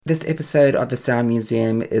This episode of the Sound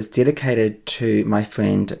Museum is dedicated to my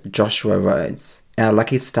friend Joshua Rhodes, our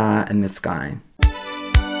lucky star in the sky.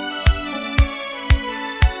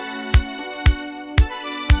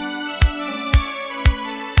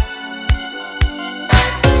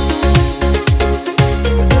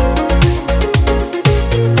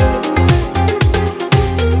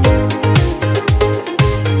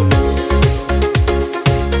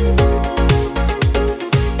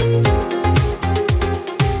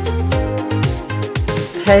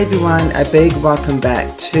 Hey everyone, a big welcome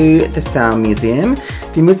back to the Sound Museum,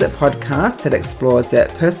 the music podcast that explores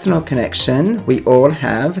that personal connection we all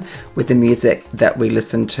have with the music that we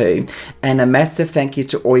listen to. And a massive thank you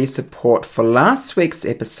to all your support for last week's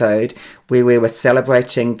episode, where we were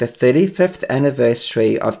celebrating the 35th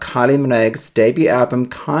anniversary of Kylie Minogue's debut album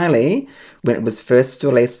Kylie, when it was first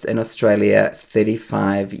released in Australia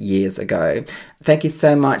 35 years ago. Thank you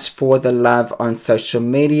so much for the love on social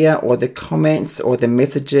media, or the comments, or the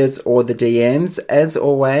messages, or the DMs. As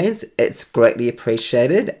always, it's greatly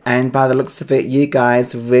appreciated. And by the looks of it, you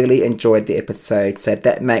guys really enjoyed the episode. So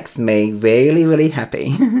that makes me really, really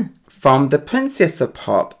happy. From the Princess of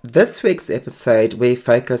Pop, this week's episode, we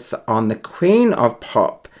focus on the Queen of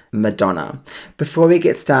Pop, Madonna. Before we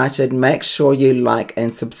get started, make sure you like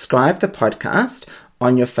and subscribe the podcast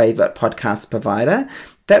on your favorite podcast provider.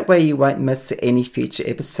 That way you won't miss any future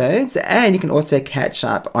episodes, and you can also catch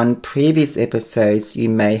up on previous episodes you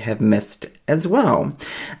may have missed as well.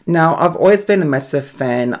 Now, I've always been a massive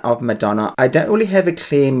fan of Madonna. I don't really have a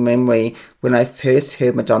clear memory when I first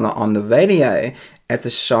heard Madonna on the radio as a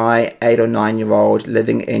shy 8 or 9 year old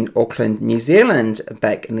living in Auckland, New Zealand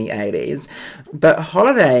back in the 80s. But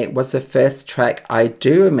Holiday was the first track I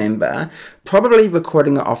do remember, probably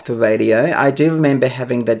recording it off the radio. I do remember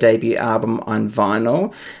having the debut album on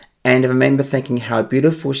vinyl, and I remember thinking how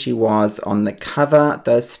beautiful she was on the cover,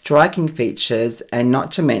 those striking features, and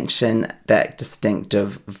not to mention that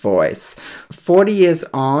distinctive voice. 40 years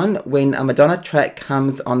on, when a Madonna track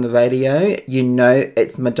comes on the radio, you know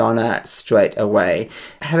it's Madonna straight away.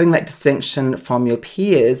 Having that distinction from your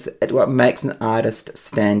peers is what makes an artist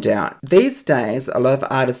stand out. These days, a lot of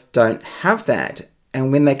artists don't have that.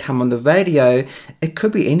 And when they come on the radio, it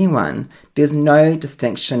could be anyone. There's no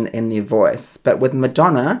distinction in their voice. But with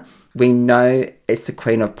Madonna, we know it's the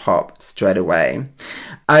Queen of Pop straight away.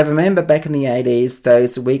 I remember back in the 80s,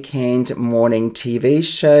 those weekend morning TV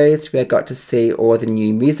shows where I got to see all the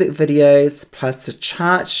new music videos, plus the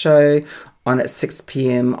chart show on at 6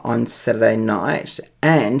 p.m. on Saturday night.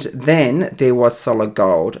 And then there was Solid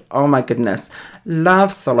Gold. Oh my goodness,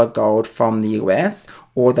 love Solid Gold from the US.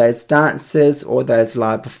 All those dances, all those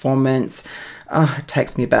live performances. Oh, it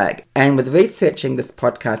takes me back. And with researching this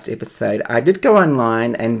podcast episode, I did go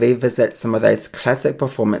online and revisit some of those classic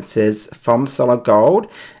performances from Solid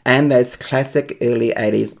Gold and those classic early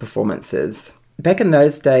 80s performances. Back in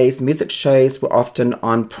those days, music shows were often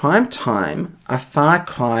on prime time, a far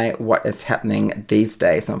cry what is happening these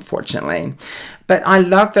days, unfortunately. But I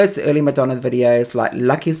love those early Madonna videos like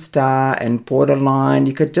Lucky Star and Borderline.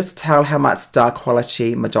 You could just tell how much star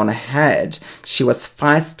quality Madonna had. She was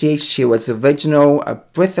feisty, she was original, a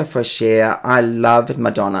breath of fresh air. I loved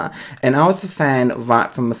Madonna, and I was a fan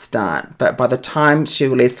right from the start. But by the time she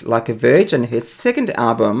released Like a Virgin, her second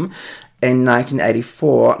album, in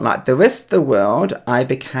 1984, like the rest of the world, I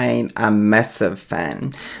became a massive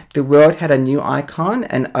fan. The world had a new icon,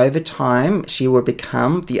 and over time, she would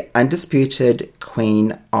become the undisputed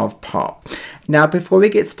Queen of Pop. Now, before we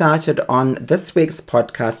get started on this week's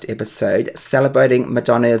podcast episode, celebrating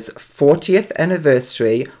Madonna's 40th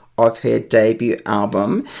anniversary of her debut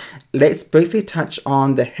album, let's briefly touch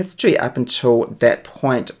on the history up until that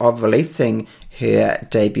point of releasing her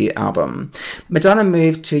debut album. Madonna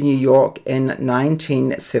moved to New York in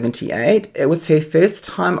 1978. It was her first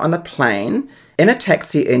time on a plane in a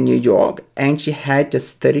taxi in New York, and she had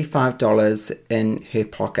just $35 in her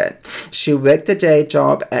pocket. She worked a day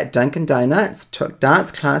job at Dunkin' Donuts, took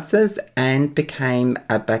dance classes, and became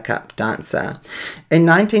a backup dancer. In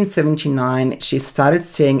 1979, she started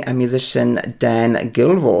seeing a musician, Dan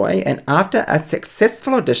Gilroy, and after a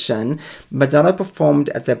successful audition, Madonna performed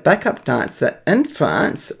as a backup dancer in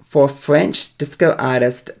France for French disco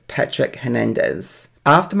artist Patrick Hernandez.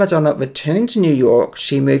 After Madonna returned to New York,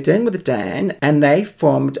 she moved in with Dan and they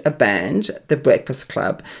formed a band, The Breakfast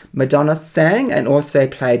Club. Madonna sang and also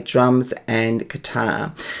played drums and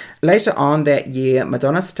guitar. Later on that year,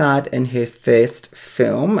 Madonna starred in her first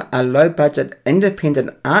film, a low-budget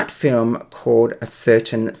independent art film called A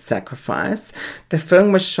Certain Sacrifice. The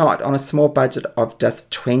film was shot on a small budget of just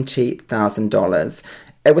 $20,000.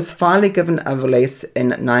 It was finally given a release in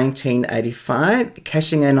 1985,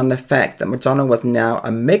 cashing in on the fact that Madonna was now a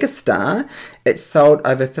megastar. It sold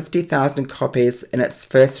over 50,000 copies in its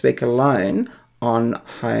first week alone on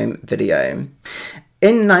home video.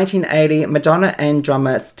 In 1980, Madonna and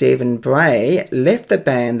drummer Stephen Bray left the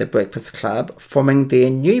band The Breakfast Club, forming their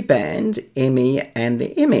new band, Emmy and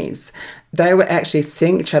the Emmys. They were actually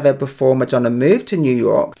seeing each other before Madonna moved to New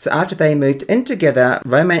York, so after they moved in together,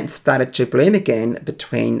 romance started to bloom again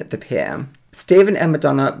between the pair. Stephen and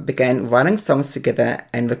Madonna began writing songs together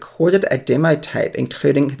and recorded a demo tape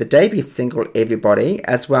including the debut single Everybody,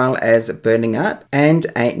 as well as Burning Up and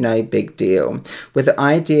Ain't No Big Deal, with the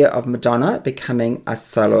idea of Madonna becoming a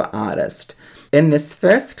solo artist. In this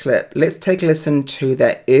first clip, let's take a listen to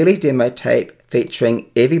that early demo tape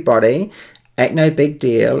featuring Everybody, Ain't No Big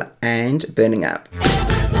Deal and Burning Up.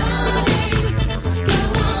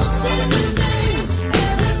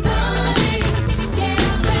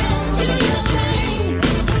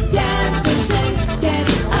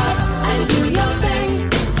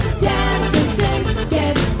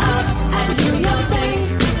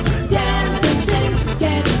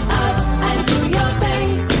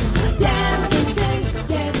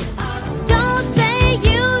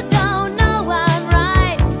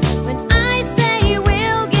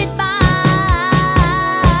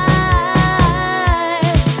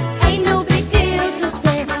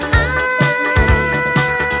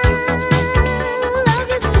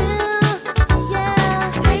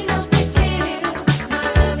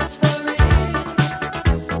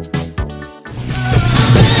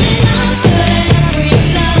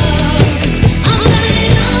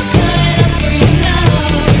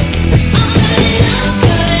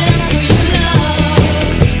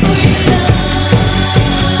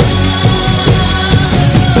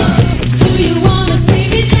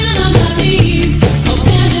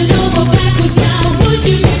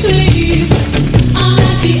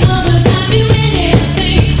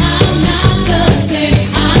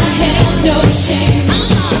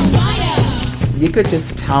 You could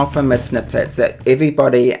just tell from the snippets that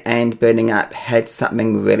Everybody and Burning Up had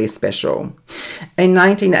something really special. In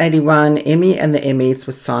 1981, Emmy and the Emmys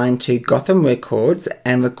were signed to Gotham Records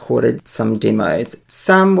and recorded some demos.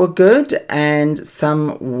 Some were good and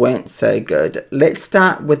some weren't so good. Let's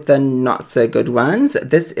start with the not so good ones.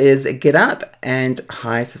 This is Get Up and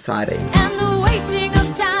High Society.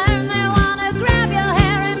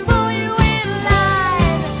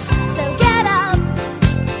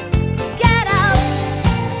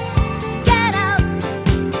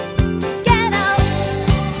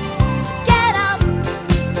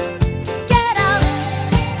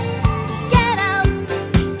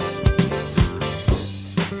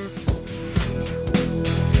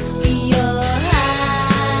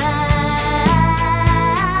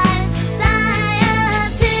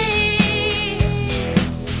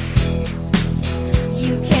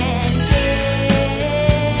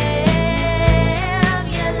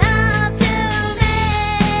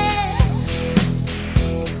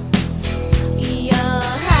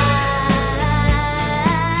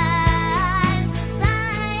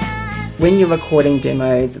 When you're recording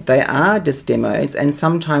demos, they are just demos and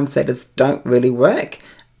sometimes they just don't really work.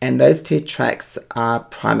 And those two tracks are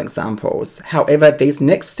prime examples. However, these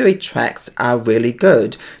next three tracks are really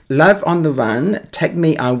good. Love on the Run, Take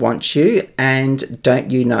Me I Want You, and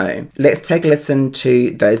Don't You Know. Let's take a listen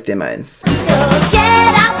to those demos. So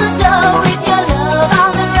get out the door with your love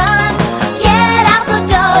on the run. Get out the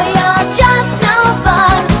door, you're just no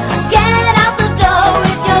fun. Get out the door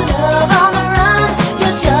with your love on the run.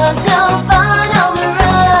 You're just no fun on the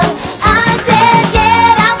run. I said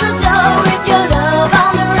get out the door with your love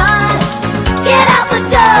on the run. Get out the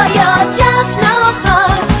door, you're just no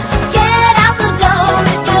fun. Get out the door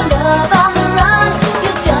with your love on the run.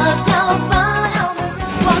 You're just no fun on the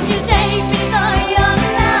run. Won't you take me for your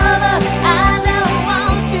lover? I don't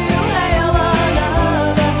want to have a lover.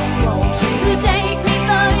 Won't you take me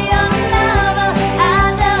for your lover? I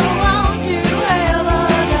don't want to have a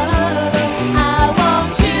lover. I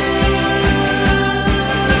want you.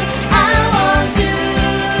 I want you.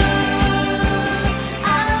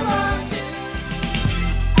 I want you.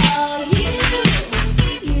 Oh, you make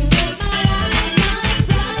my life much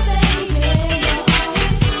brighter, baby. You're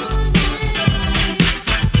always on my mind.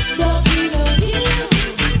 Don't you know you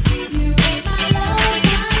make my love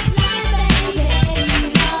much lighter, baby. You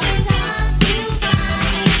know it's hard to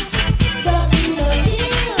find. Don't you know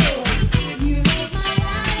you make my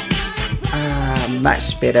life much brighter. Much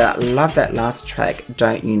better. Love that last track,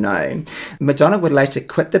 Don't You Know. Madonna would later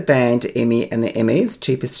quit the band Emmy and the Emmys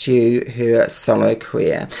to pursue her solo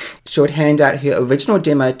career. She would hand out her original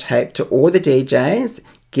demo tape to all the DJs,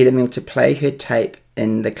 getting them to play her tape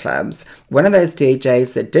in the clubs. One of those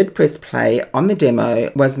DJs that did press play on the demo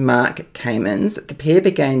was Mark Kamens. The pair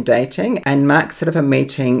began dating, and Mark set up a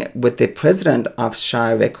meeting with the president of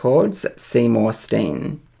Shire Records, Seymour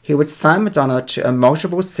Steen. He would sign Madonna to a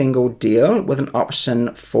multiple single deal with an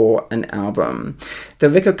option for an album. The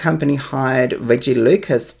record company hired Reggie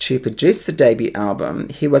Lucas to produce the debut album.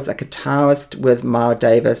 He was a guitarist with Miles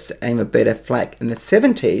Davis and Roberta Flack in the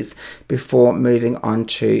 70s before moving on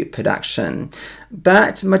to production.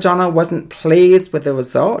 But Madonna wasn't pleased with the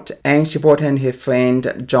result, and she brought in her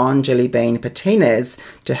friend John Jellybean Patines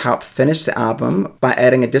to help finish the album by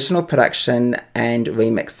adding additional production and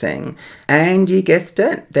remixing. And you guessed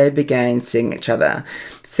it, they began seeing each other.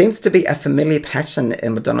 Seems to be a familiar pattern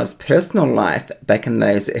in Madonna's personal life back in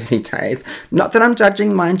those early days. Not that I'm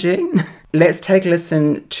judging, mind you. Let's take a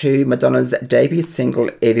listen to Madonna's debut single,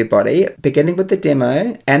 Everybody, beginning with the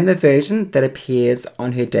demo and the version that appears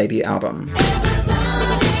on her debut album.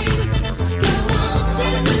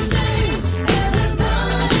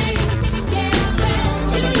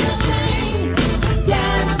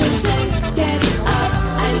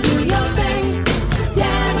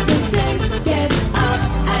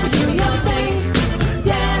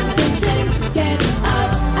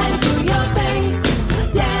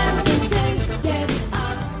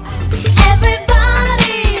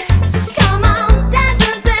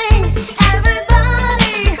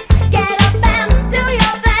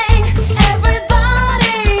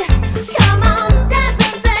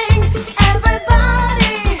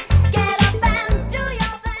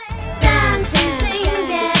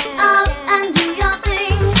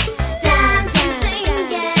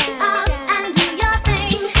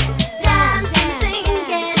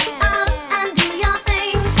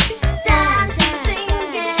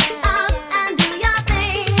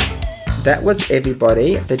 That was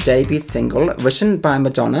Everybody, the debut single written by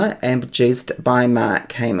Madonna and produced by Mark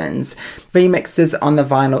Kamens. Remixes on the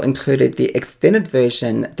vinyl included the extended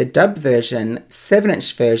version, the dub version,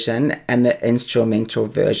 7-inch version, and the instrumental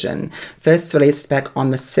version. First released back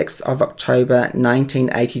on the 6th of October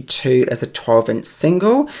 1982 as a 12-inch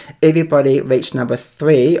single, Everybody reached number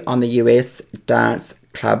 3 on the US Dance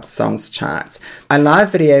Club Songs charts. A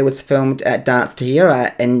live video was filmed at Dance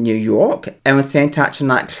Tierra in New York and was sent out to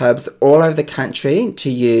nightclubs all over the country to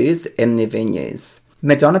use in their venues.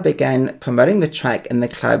 Madonna began promoting the track in the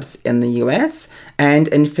clubs in the US, and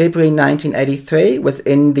in February 1983 was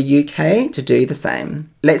in the UK to do the same.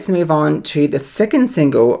 Let's move on to the second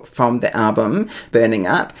single from the album, Burning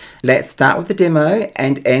Up. Let's start with the demo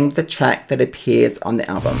and end with the track that appears on the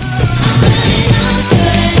album.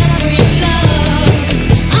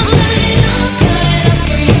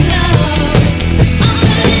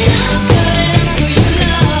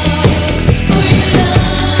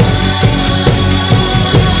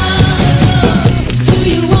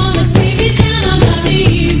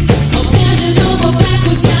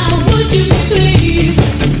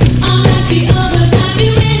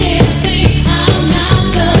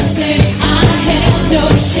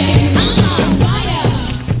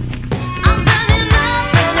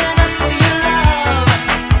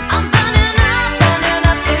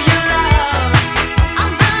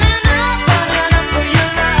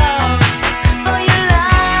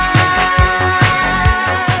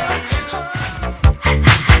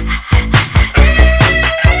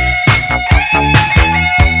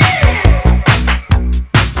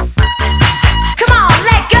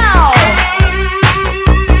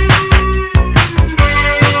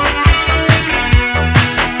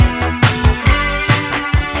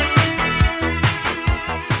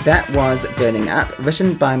 That was Burning Up,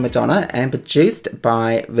 written by Madonna and produced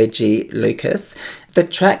by Reggie Lucas. The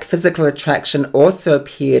track Physical Attraction also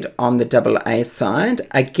appeared on the double A side,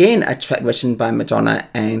 again a track written by Madonna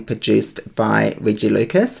and produced by Reggie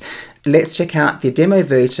Lucas. Let's check out the demo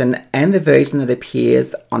version and the version that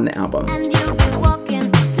appears on the album. And you'll be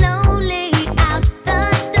walking slowly out the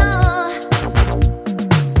door.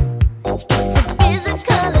 It's a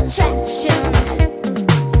physical attraction.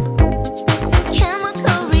 It's a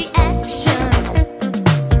chemical reaction.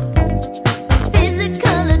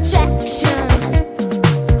 Physical attraction.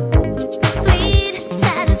 Sweet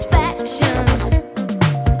satisfaction.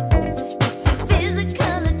 It's a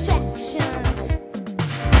physical attraction.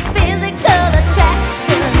 It's physical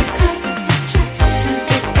attraction.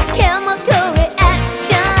 It's a chemical reaction.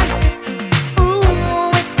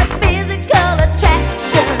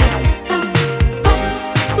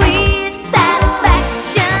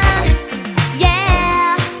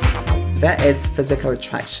 That is Physical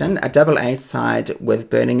Attraction, a double A side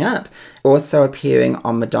with Burning Up, also appearing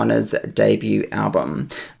on Madonna's debut album.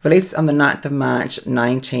 Released on the 9th of March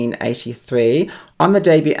 1983, on the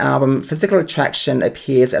debut album, Physical Attraction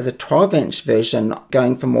appears as a 12-inch version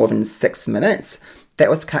going for more than 6 minutes. That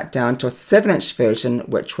was cut down to a 7-inch version,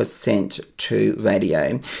 which was sent to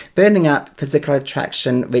radio. Burning Up, Physical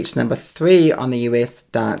Attraction reached number 3 on the US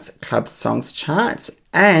Dance Club Songs charts,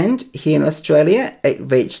 and here in Australia, it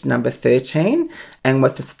reached number 13 and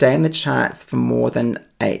was to stay in the charts for more than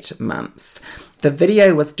 8 months. The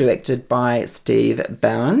video was directed by Steve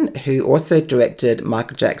Barron, who also directed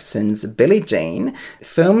Michael Jackson's Billie Jean,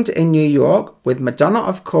 filmed in New York, with Madonna,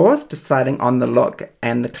 of course, deciding on the look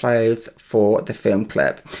and the clothes for the film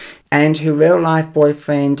clip. And her real-life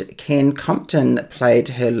boyfriend, Ken Compton, played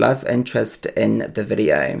her love interest in the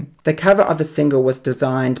video. The cover of the single was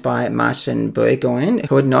designed by Martin Burgoyne,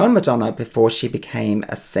 who had known Madonna before she became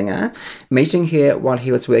a singer, meeting her while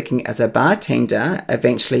he was working as a bartender,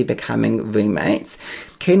 eventually becoming roommates.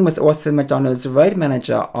 Ken was also Madonna's road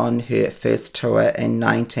manager on her first tour in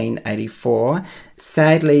 1984.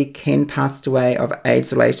 Sadly, Ken passed away of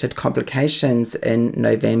AIDS-related complications in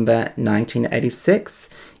November 1986.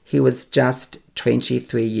 He was just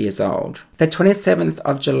 23 years old. The 27th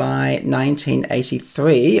of July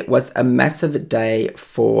 1983 was a massive day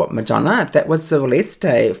for Madonna. That was the release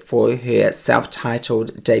day for her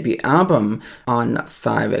self-titled debut album on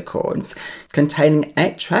Psy Records, containing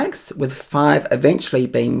 8 tracks, with 5 eventually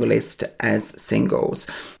being released as singles.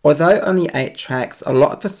 Although only 8 tracks, a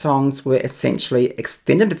lot of the songs were essentially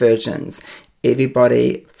extended versions.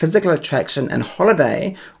 Everybody, Physical Attraction and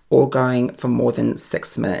Holiday all going for more than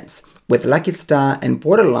 6 minutes, with Lucky Star and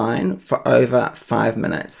Borderline for over 5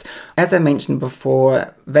 minutes. As I mentioned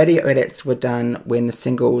before, radio edits were done when the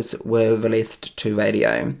singles were released to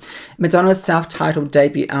radio. Madonna's self-titled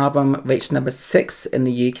debut album reached number 6 in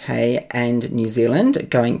the UK and New Zealand,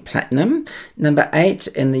 going platinum, number 8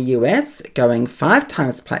 in the US, going 5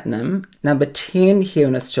 times platinum, number 10 here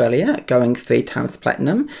in Australia, going 3 times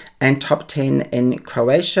platinum, and top 10 in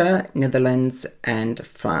Croatia, Netherlands, and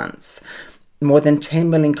France. More than 10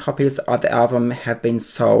 million copies of the album have been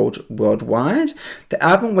sold worldwide. The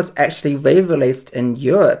album was actually re-released in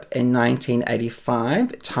Europe in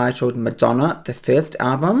 1985, titled Madonna, the First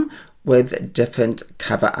Album, with different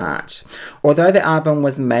cover art. Although the album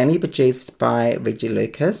was mainly produced by Reggie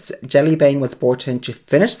Lucas, Jelly Bean was brought in to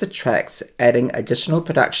finish the tracks, adding additional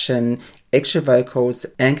production, extra vocals,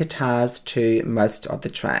 and guitars to most of the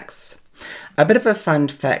tracks. A bit of a fun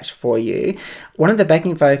fact for you. One of the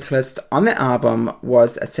backing vocalists on the album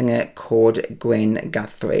was a singer called Gwen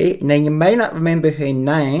Guthrie. Now, you may not remember her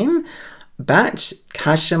name, but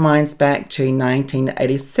cast your minds back to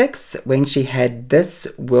 1986 when she had this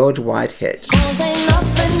worldwide hit. Cause ain't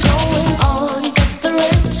nothing going on but the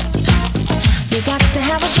rent. You got to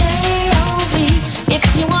have a J.O.B. if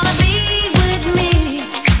you wanna be with me.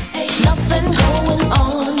 Ain't nothing going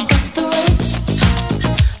on but the rent.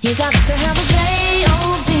 You got to have a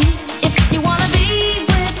J.O.B. if you wanna be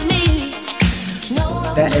with me.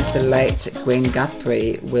 No. That is the late Gwen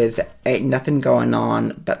Guthrie with Ain't Nothing Going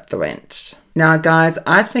On But the Rent. Now guys,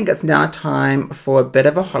 I think it's now time for a bit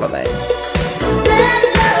of a holiday.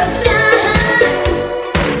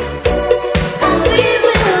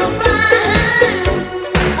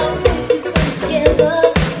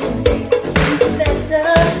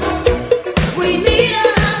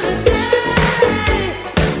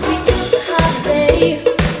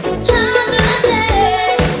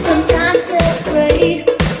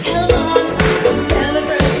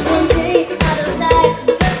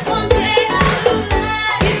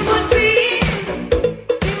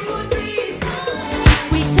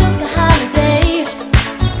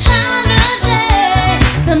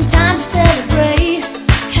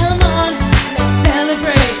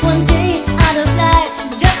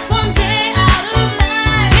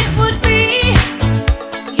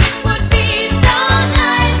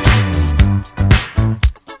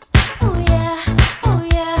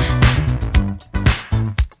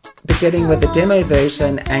 Beginning with the demo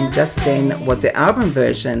version, and just then was the album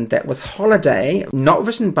version that was Holiday, not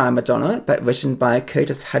written by Madonna, but written by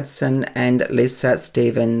Curtis Hudson and Lisa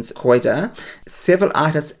Stevens-Coider. Several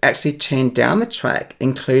artists actually turned down the track,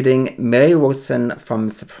 including Mary Wilson from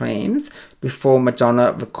Supremes, before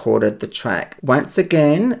Madonna recorded the track. Once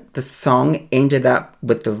again, the song ended up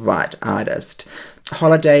with the right artist.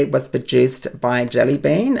 Holiday was produced by Jelly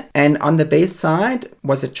Bean, and on the B-side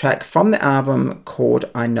was a track from the album called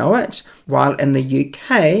I Know It, while in the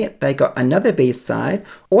UK they got another B-side,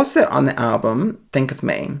 also on the album, Think of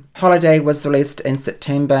Me. Holiday was released in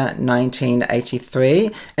September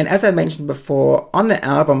 1983, and as I mentioned before, on the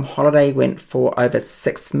album Holiday went for over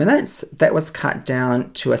 6 minutes. That was cut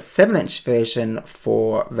down to a 7-inch version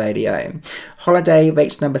for radio. Holiday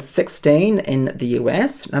reached number 16 in the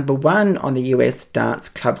US, number 1 on the US Dance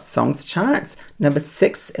Club Songs charts, number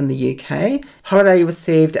 6 in the UK. Holiday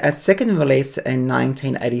received a second release in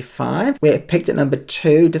 1985, where it peaked at number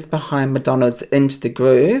 2 just behind Madonna's Into the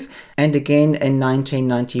Groove, and again in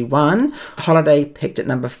 1991, Holiday peaked at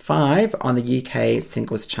number 5 on the UK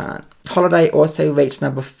singles chart. Holiday also reached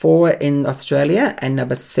number 4 in Australia and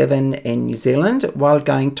number 7 in New Zealand, while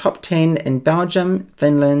going top 10 in Belgium,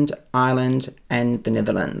 Finland, Ireland, and the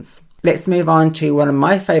Netherlands. Let's move on to one of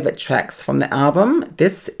my favourite tracks from the album.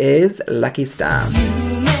 This is Lucky Star.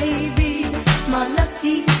 You may be my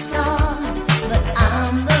lucky star, but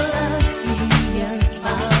I'm the luckiest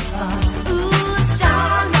by far. Ooh,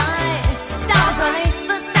 starlight, star bright,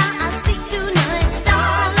 the star I see tonight.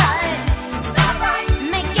 Starlight, star bright,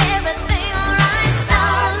 make everything alright.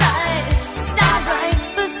 Starlight, star bright,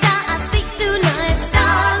 the star I see tonight.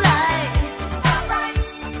 Starlight, star bright,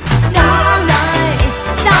 starlight,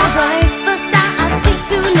 star bright, the star I see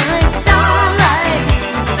tonight. Starlight,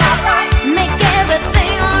 star bright, make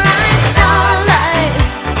everything alright. Starlight,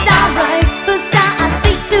 star bright, the star I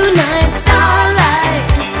see tonight. Starlight,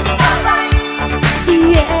 star bright,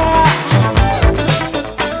 yeah.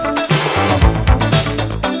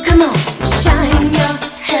 Come on, shine your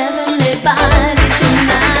heavenly body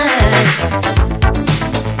tonight,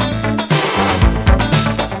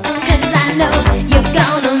 'cause I know you're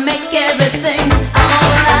gonna make everything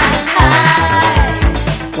alright.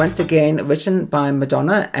 Once again, written by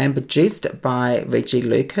Madonna and produced by Reggie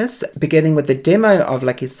Lucas, beginning with the demo of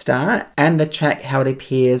Lucky Star and the track How It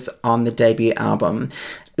Appears on the debut album.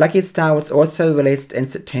 Lucky Star was also released in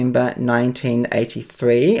September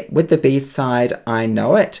 1983 with the B-side I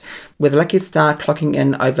Know It, with Lucky Star clocking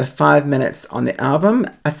in over 5 minutes on the album.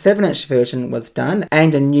 A 7-inch version was done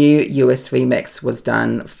and a new US remix was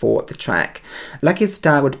done for the track. Lucky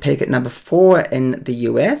Star would peak at number 4 in the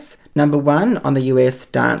US, number 1 on the US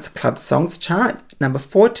Dance Club Songs chart, number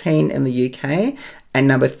 14 in the UK, and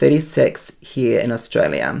number 36 here in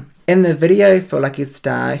Australia. In the video for Lucky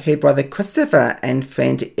Star, her brother Christopher and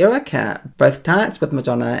friend Erica both dance with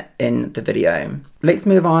Madonna in the video. Let's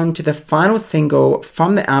move on to the final single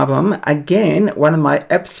from the album. Again, one of my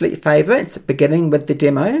absolute favourites, beginning with the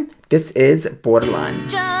demo. This is Borderline.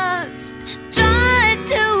 Just try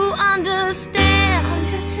to understand.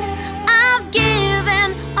 I've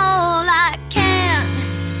given all I can,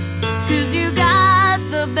 'cause you got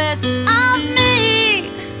the best of me.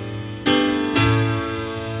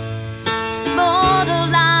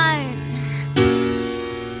 Borderline,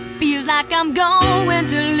 feels like I'm going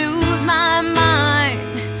to lose my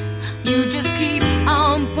mind. You just keep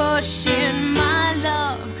on pushing my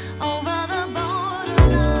love over the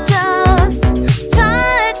borderline. Just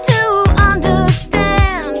try to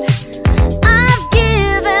understand. I've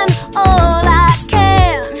given all I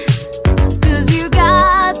can, 'cause you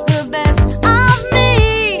got the best of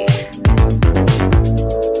me.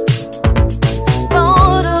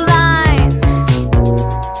 Borderline,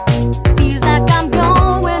 feels like I'm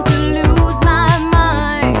going to lose my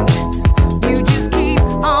mind. You just keep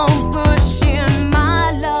on pushing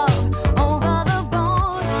my love over the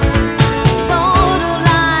borderline.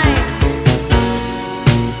 Borderline,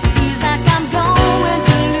 feels like I'm going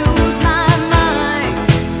to lose my mind.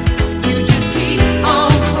 You just keep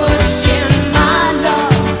on pushing my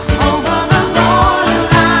love over the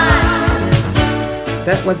borderline.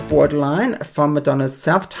 That was Borderline from Madonna's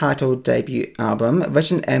self-titled debut album,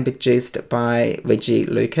 written and produced by Reggie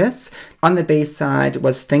Lucas. On the B-side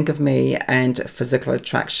was Think of Me and Physical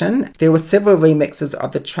Attraction. There were several remixes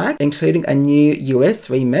of the track, including a new US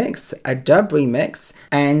remix, a dub remix,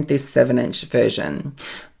 and the 7-inch version.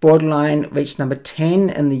 Borderline reached number 10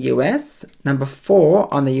 in the US, number 4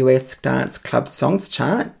 on the US Dance Club Songs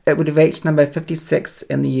chart. It would reach number 56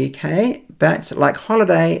 in the UK, but like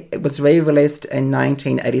Holiday, it was re-released in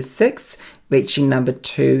 1986, reaching number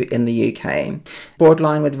 2 in the UK.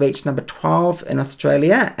 Borderline would reach number 12 in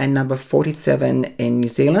Australia and number 47 in New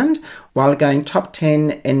Zealand, while going top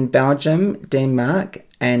 10 in Belgium, Denmark,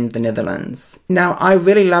 and the Netherlands. Now, I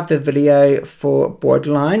really love the video for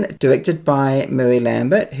Borderline, directed by Murray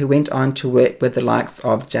Lambert, who went on to work with the likes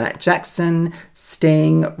of Janet Jackson,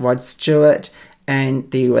 Sting, Rod Stewart,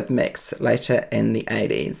 and the Eurythmics later in the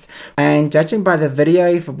 80s. And judging by the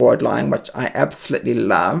video for Borderline, which I absolutely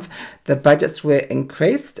love, the budgets were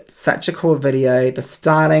increased. Such a cool video. The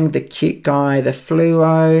styling, the cute guy, the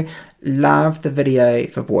fluoro. Love the video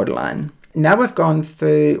for Borderline. Now we've gone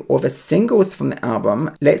through all the singles from the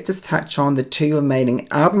album, let's just touch on the 2 remaining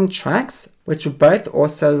album tracks, which were both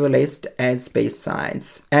also released as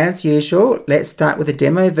B-sides. As usual, let's start with the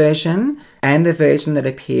demo version and the version that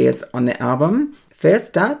appears on the album.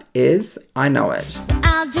 First up is I Know It.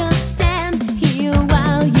 I'll just stand here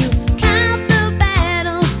while you count the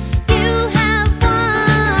battles you have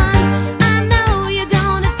won. I know you're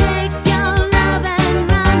gonna take your love and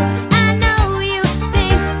run. I know you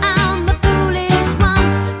think I'm the foolish one.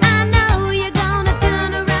 I know you're gonna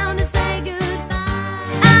turn around and say goodbye.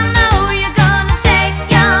 I know you're gonna take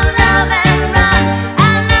your love and run.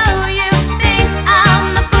 I know you think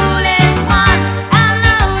I'm the foolish one. I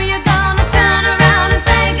know you're gonna turn around and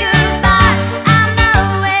say goodbye. I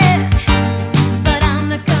know it, but I'm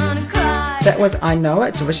not gonna cry. That was I Know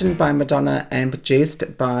It, written by Madonna and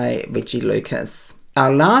produced by Reggie Lucas.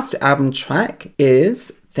 Our last album track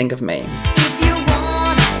is Think of Me. If you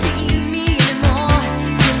wanna see me anymore,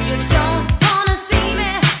 if you don't wanna see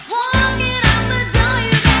me walking out the door,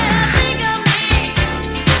 you better think of me.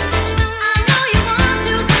 I know you want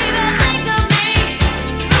to, baby, think of me.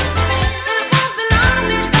 It won't be long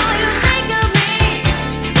before you think of me.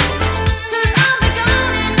 'Cause I'll be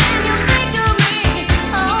gone and then you'll think of me.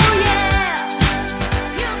 Oh yeah,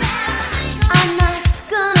 you better think of me. I'm not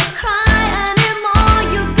gonna cry anymore.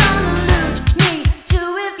 You're gonna lose me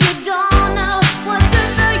too if you don't know what's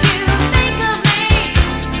good for you. Think of me.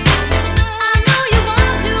 I know you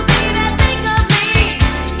want to, baby, think of me.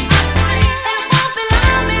 It won't be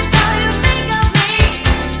long before you think of me.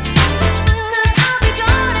 'Cause I'll be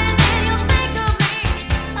gone and then you'll think of me.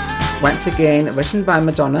 Oh. Once again, written by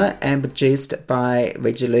Madonna and produced by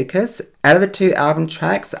Reggie Lucas. Out of the 2 album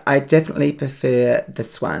tracks, I definitely prefer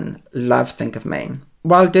this one, Love Think of Me.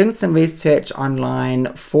 While doing some research online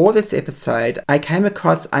for this episode, I came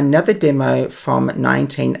across another demo from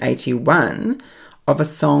 1981 of a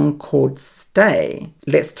song called Stay.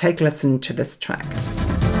 Let's take a listen to this track.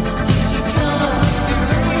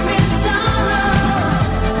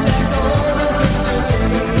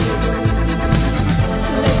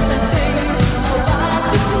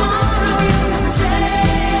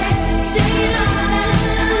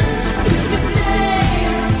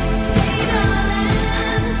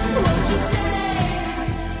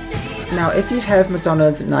 Now, if you have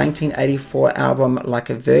Madonna's 1984 album Like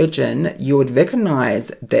a Virgin, you would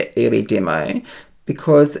recognize that early demo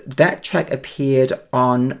because that track appeared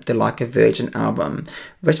on the Like a Virgin album,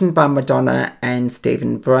 written by Madonna and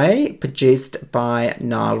Stephen Bray, produced by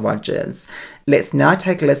Nile Rodgers. Let's now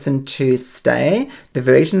take a listen to Stay, the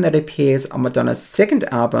version that appears on Madonna's second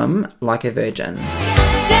album, Like a Virgin.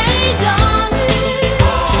 Stay, darling.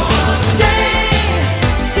 Stay,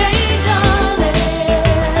 stay, darling.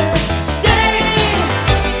 Stay,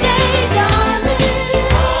 stay, darling.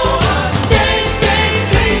 Stay, stay,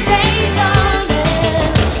 darling.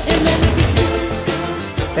 And then we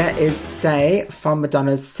can That is Stay from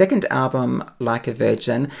Madonna's second album, Like a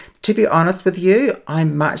Virgin. To be honest with you, I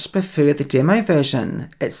much prefer the demo version.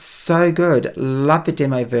 It's so good. Love the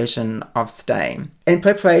demo version of Stay. In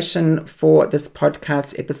preparation for this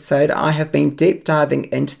podcast episode, I have been deep diving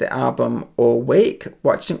into the album all week,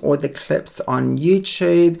 watching all the clips on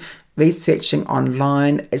YouTube, researching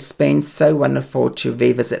online. It's been so wonderful to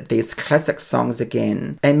revisit these classic songs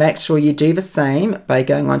again. And make sure you do the same by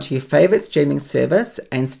going onto your favourite streaming service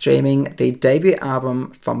and streaming the debut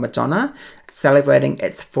album from Madonna, celebrating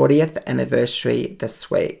its 40th anniversary this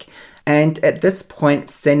week. And at this point,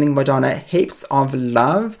 sending Madonna heaps of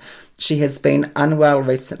love. She has been unwell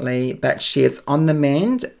recently, but she is on the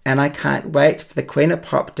mend, and I can't wait for the Queen of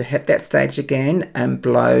Pop to hit that stage again and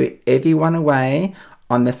blow everyone away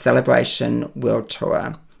on the Celebration World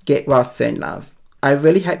Tour. Get well soon, love. I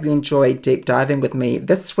really hope you enjoy deep diving with me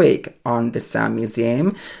this week on the Sound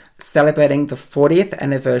Museum, celebrating the 40th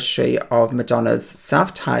anniversary of Madonna's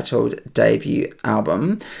self-titled debut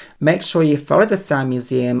album. Make sure you follow the Sound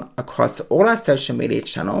Museum across all our social media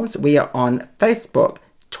channels. We are on Facebook,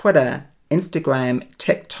 Twitter, Instagram,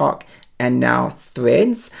 TikTok, and now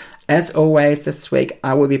Threads. As always, this week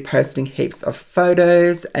I will be posting heaps of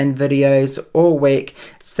photos and videos all week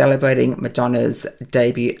celebrating Madonna's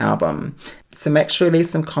debut album. So make sure you leave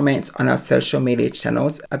some comments on our social media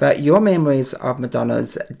channels about your memories of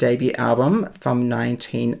Madonna's debut album from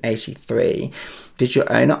 1983. Did you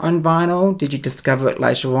own it on vinyl? Did you discover it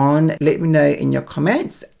later on? Let me know in your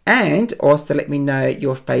comments, and also let me know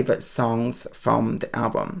your favourite songs from the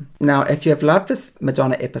album. Now, if you have loved this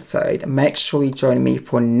Madonna episode, make sure you join me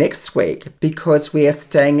for next week, because we are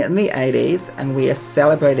staying in the 80s and we are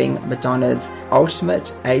celebrating Madonna's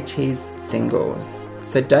ultimate 80s singles.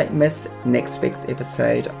 So don't miss next week's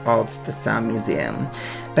episode of the Sound Museum.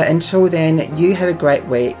 But until then, you have a great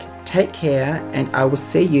week. Take care, and I will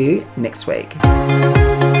see you next week.